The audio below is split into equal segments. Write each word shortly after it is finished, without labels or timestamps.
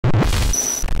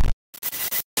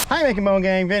Hi, Making Bone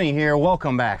Gang, Vinny here.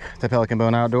 Welcome back to Pelican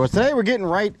Bone Outdoors. Today we're getting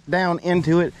right down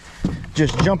into it,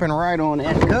 just jumping right on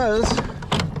it because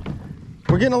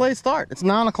we're getting a late start. It's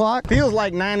 9 o'clock, feels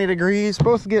like 90 degrees,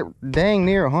 supposed to get dang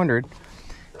near 100.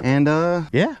 And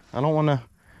yeah, I don't want to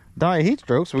die of heat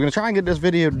stroke, so we're gonna try and get this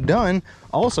video done.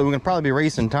 Also, we're gonna probably be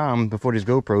racing time before these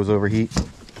GoPros overheat.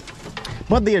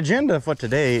 But the agenda for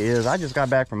today is I just got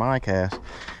back from iCast.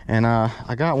 And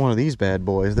I got one of these bad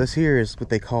boys. This here is what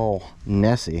they call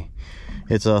Nessie.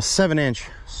 It's a 7-inch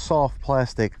soft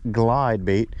plastic glide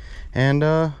bait, and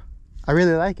I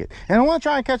really like it. And I want to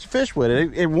try and catch a fish with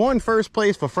it. It won first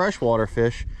place for freshwater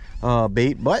fish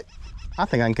bait, but I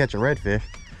think I can catch a redfish.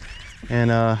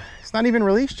 And it's not even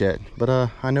released yet.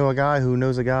 But I know a guy who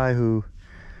knows a guy who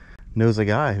knows a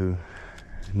guy who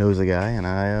knows a guy, and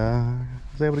I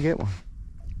was able to get one.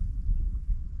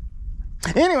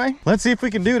 Anyway, let's see if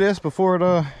we can do this before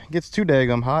it gets too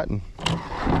daggum hot and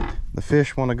the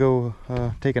fish want to go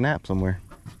take a nap somewhere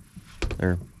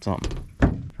or something.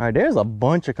 All right, there's a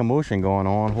bunch of commotion going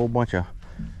on, a whole bunch of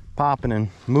popping and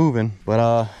moving,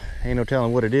 but ain't no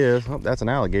telling what it is. Oh, that's an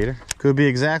alligator. Could be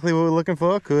exactly what we're looking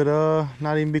for, could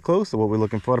not even be close to what we're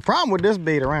looking for. The problem with this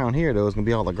bait around here though is gonna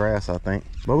be all the grass, I think,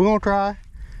 but we're gonna try.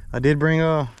 I did bring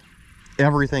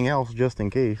everything else just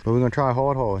in case, but we're gonna try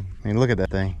hard. I mean, look at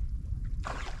that thing.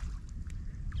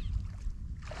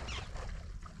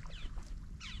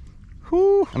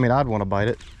 Whew. I mean, I'd want to bite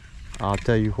it. I'll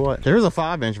tell you what. There's a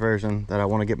 5-inch version that I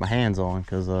want to get my hands on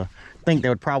because I think they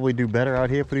would probably do better out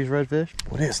here for these redfish.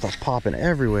 Well, there's stuff popping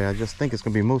everywhere. I just think it's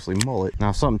going to be mostly mullet.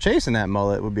 Now, something chasing that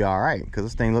mullet would be all right because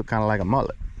this thing looked kind of like a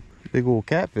mullet. Big old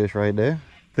catfish right there.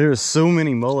 There's so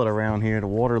many mullet around here. The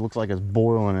water looks like it's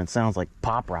boiling. It sounds like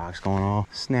pop rocks going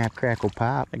off. Snap, crackle,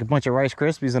 pop. Like a bunch of Rice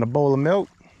Krispies in a bowl of milk.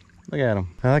 Look at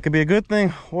them. Now, that could be a good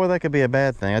thing or that could be a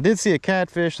bad thing. I did see a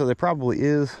catfish, so there probably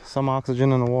is some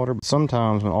oxygen in the water. But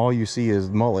sometimes when all you see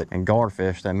is mullet and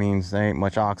garfish, that means there ain't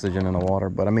much oxygen in the water.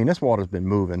 But I mean, this water's been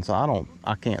moving, so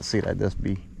I can't see that this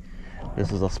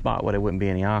is a spot where there wouldn't be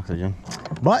any oxygen.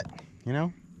 But, you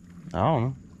know, I don't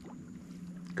know.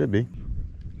 Could be.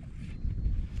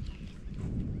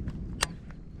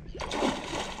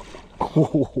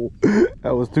 Oh,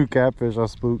 that was 2 catfish I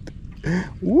spooked.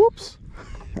 Whoops.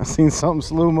 I seen something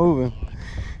slow moving.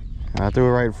 I threw it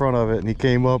right in front of it and he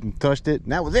came up and touched it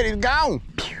and that was it, he's gone.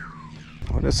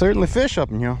 Well, there's certainly fish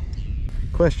up in here.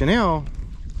 Question now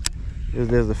is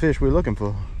there's the fish we're looking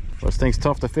for. This thing's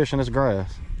tough to fish in this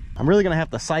grass. I'm really gonna have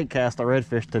to sight cast a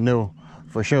redfish to know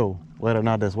for sure whether or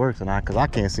not this works or not, because I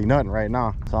can't see nothing right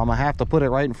now. So I'm gonna have to put it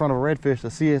right in front of a redfish to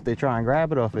see if they try and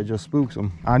grab it or if it just spooks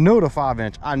them. I know the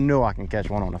 5-inch, I know I can catch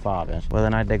one on the 5-inch. Whether or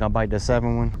not they gonna bite the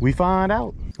 7 one, we find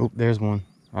out. Oh, there's one.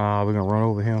 We're gonna run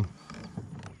over him.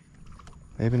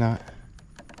 Maybe not.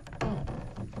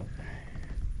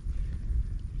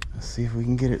 Let's see if we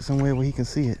can get it somewhere where he can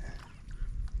see it.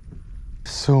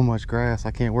 So much grass,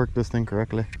 I can't work this thing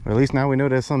correctly. But at least now we know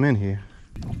there's some in here.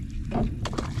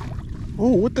 Oh,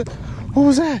 what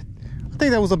was that? I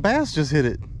think that was a bass just hit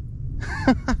it.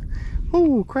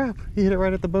 Oh crap, he hit it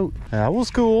right at the boat. That was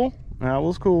cool, that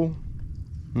was cool.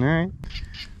 All right,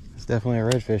 it's definitely a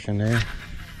redfish in there.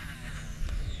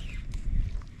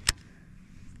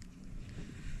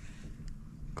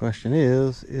 Question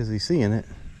is he seeing it?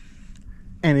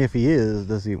 And if he is,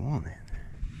 does he want it?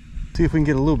 See if we can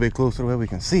get a little bit closer to where we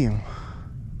can see him.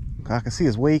 I can see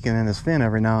his wake and then his fin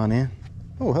every now and then.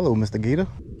 Oh, hello, Mr. Gator.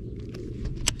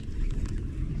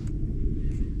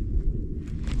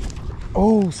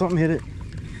 Oh, something hit it.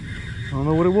 I don't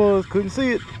know what it was, couldn't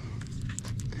see it.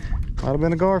 Might have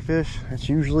been a garfish. That's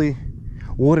usually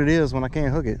what it is when I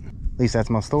can't hook it. At least that's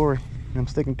my story. I'm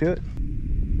sticking to it.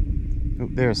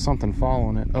 There's something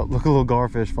following it. Oh, look, a little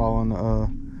garfish following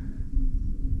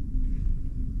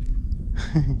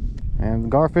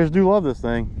and garfish do love this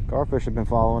thing. Garfish have been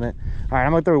following it. All right,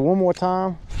 I'm gonna throw it one more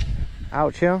time.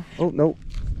 Ouch here. Oh, nope.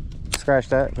 Scratch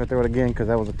that. I'm gonna throw it again because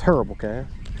that was a terrible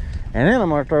cast. And then I'm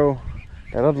gonna throw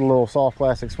that other little soft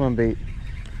plastic swim bait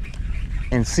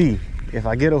and see if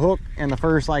I get a hook in the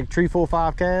first like 3, 4,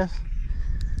 5 casts.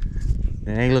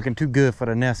 It ain't looking too good for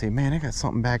the Nessie. Man, they got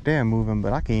something back there moving,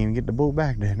 but I can't even get the boat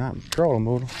back there. Not the trolling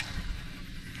motor.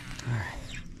 All right.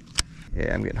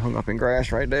 Yeah, I'm getting hung up in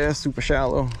grass right there. Super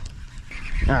shallow.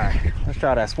 All right, let's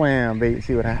try that swam bait.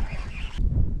 See what happens.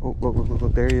 Oh,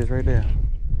 look, there he is right there.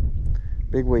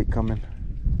 Big weight coming.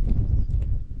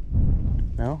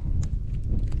 No? All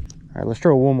right, let's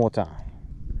throw one more time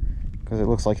because it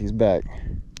looks like he's back.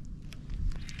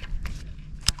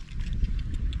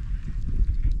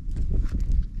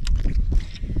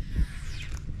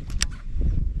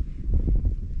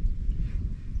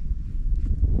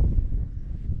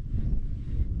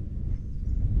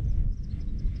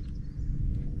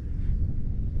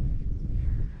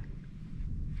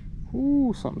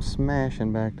 Ooh, something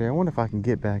smashing back there. I wonder if I can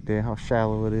get back there, how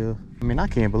shallow it is. I mean, I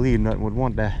can't believe nothing would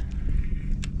want that.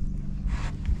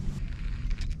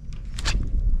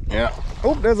 Yeah.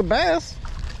 Oh, there's a bass.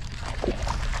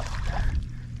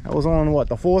 That was on what,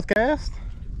 the 4th cast?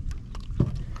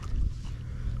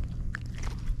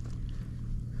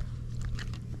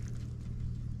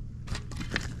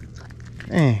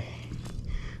 Dang.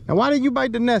 Now, why did you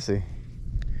bite the Nessie?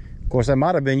 Of course, that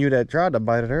might have been you that tried to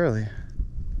bite it earlier.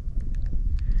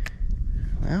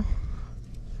 Well,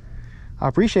 I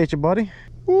appreciate you, buddy.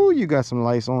 Ooh, you got some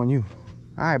lice on you.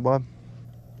 All right, bud.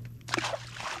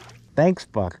 Thanks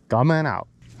for coming out.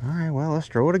 All right, well, let's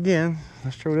throw it again.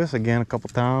 Let's throw this again a couple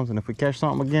times, and if we catch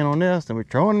something again on this, then we're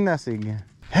throwing the Nessie again.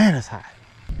 And it's hot.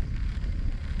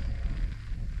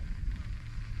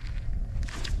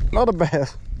 Another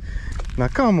bass. Now,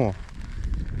 come on.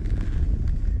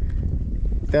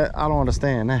 That, I don't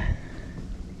understand that.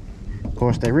 Of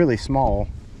course, they're really small.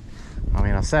 I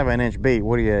mean, a 7-inch bait,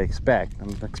 what do you expect?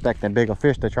 I'm expecting bigger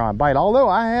fish to try and bite, although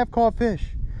I have caught fish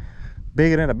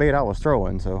bigger than the bait I was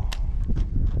throwing, so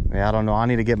yeah, I don't know. I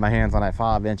need to get my hands on that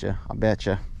 5-incher, I bet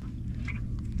you.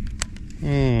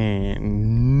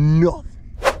 And nothing.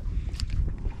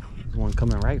 There's one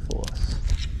coming right for us.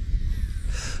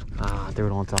 Ah, I threw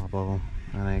it on top of him.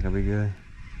 That ain't gonna be good.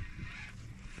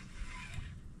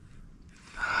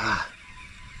 Ah.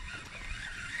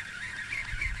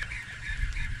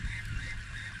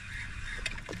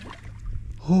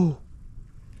 Oh.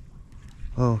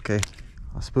 Oh, okay.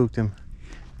 I spooked him.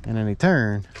 And then he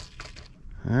turned.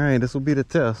 All right, this will be the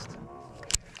test.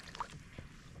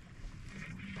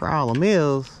 Problem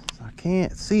is, I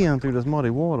can't see them through this muddy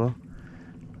water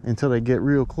until they get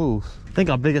real close. I think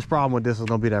our biggest problem with this is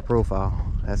gonna be that profile.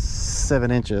 That 7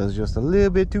 inches is just a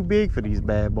little bit too big for these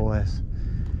bad boys.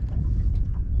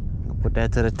 I'll put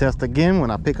that to the test again when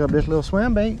I pick up this little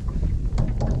swim bait.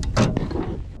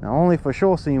 Now, only for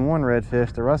sure seen one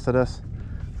redfish. The rest of this,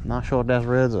 not sure if that's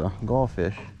reds or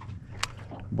goldfish.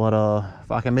 But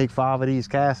if I can make 5 of these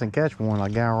casts and catch one, I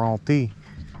guarantee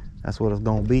that's what it's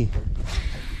gonna be.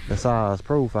 The size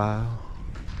profile.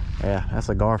 Yeah, that's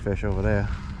a garfish over there.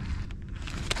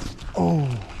 Oh,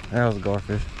 that was a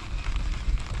garfish.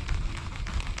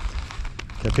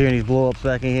 Kept hearing these blow-ups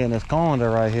back in here in this corner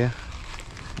right here.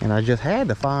 And I just had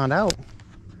to find out,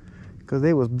 because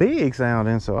they was big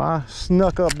sounding, so I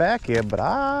snuck up back here, but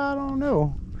I don't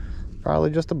know. Probably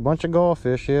just a bunch of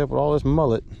goldfish here with all this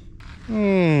mullet.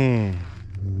 Nothing.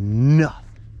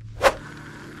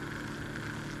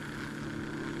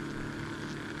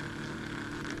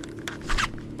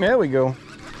 There we go.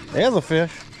 There's a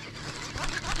fish.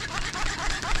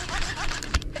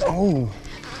 Oh.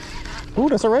 Ooh,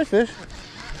 that's a redfish.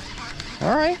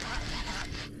 All right.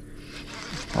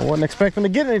 I wasn't expecting to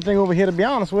get anything over here, to be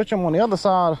honest with you. I'm on the other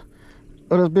side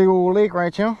of this big old lake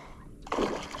right here.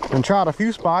 And tried a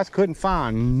few spots, couldn't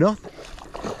find nothing.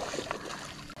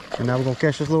 And now we're gonna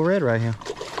catch this little red right here.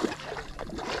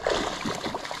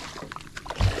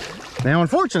 Now,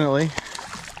 unfortunately,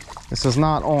 this is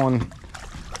not on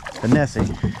the Nessie,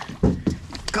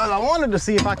 because I wanted to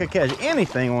see if I could catch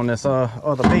anything on this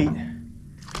other bait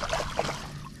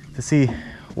to see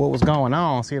what was going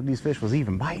on, see if these fish was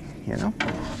even biting, you know.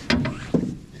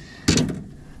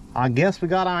 I guess we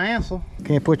got our answer.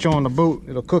 Can't put you on the boat,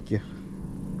 it'll cook you.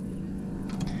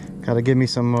 Gotta give me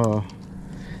some of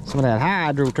that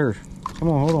hydro turf. Come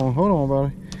on, hold on,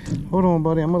 buddy. Hold on,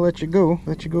 buddy, I'm gonna let you go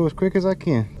as quick as I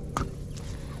can.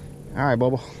 All right,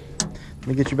 Bubba, let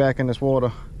me get you back in this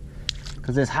water,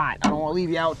 because it's hot. I don't want to leave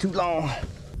you out too long.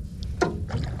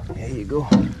 There you go.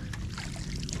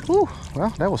 Whew, well,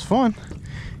 that was fun.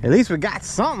 At least we got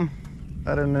something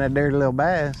other than that dirty little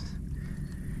bass.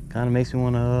 Kind of makes me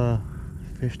want to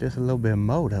fish this a little bit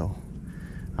more, though.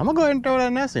 I'm gonna go ahead and throw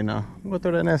that Nessie now. I'm gonna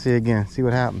throw that Nessie again, see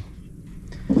what happens.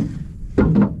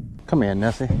 Come here,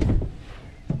 Nessie.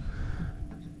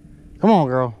 Come on,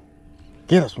 girl.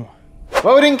 Get us one.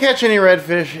 Well, we didn't catch any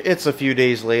redfish. It's a few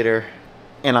days later,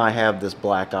 and I have this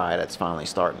black eye that's finally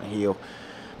starting to heal.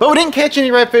 But we didn't catch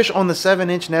any redfish on the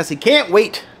 7-inch Nessie. Can't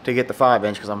wait to get the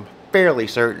 5-inch, because I'm fairly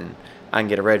certain I can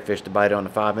get a redfish to bite on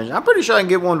the 5-inch. I'm pretty sure I can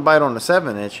get one to bite on the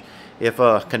 7-inch if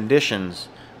conditions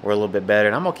were a little bit better.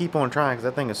 And I'm going to keep on trying,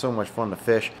 because I think it's so much fun to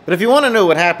fish. But if you want to know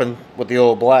what happened with the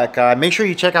old black eye, make sure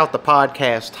you check out the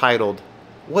podcast titled,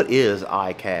 What is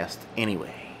ICAST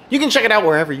Anyway? You can check it out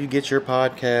wherever you get your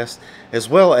podcast, as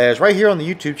well as right here on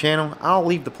the YouTube channel. I'll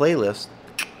leave the playlist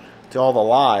to all the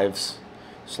lives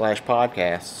 /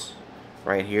 podcasts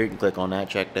right here. You can click on that,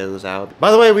 check those out.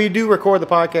 By the way, we do record the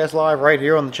podcast live right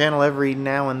here on the channel every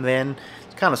now and then.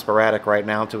 It's kind of sporadic right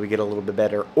now until we get a little bit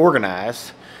better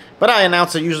organized. But I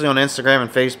announce it usually on Instagram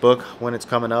and Facebook when it's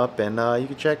coming up, and you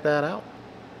can check that out.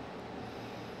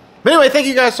 But anyway, thank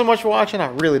you guys so much for watching. I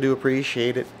really do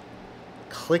appreciate it.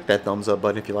 Click that thumbs up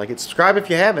button if you like it. Subscribe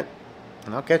if you haven't.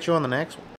 And I'll catch you on the next one.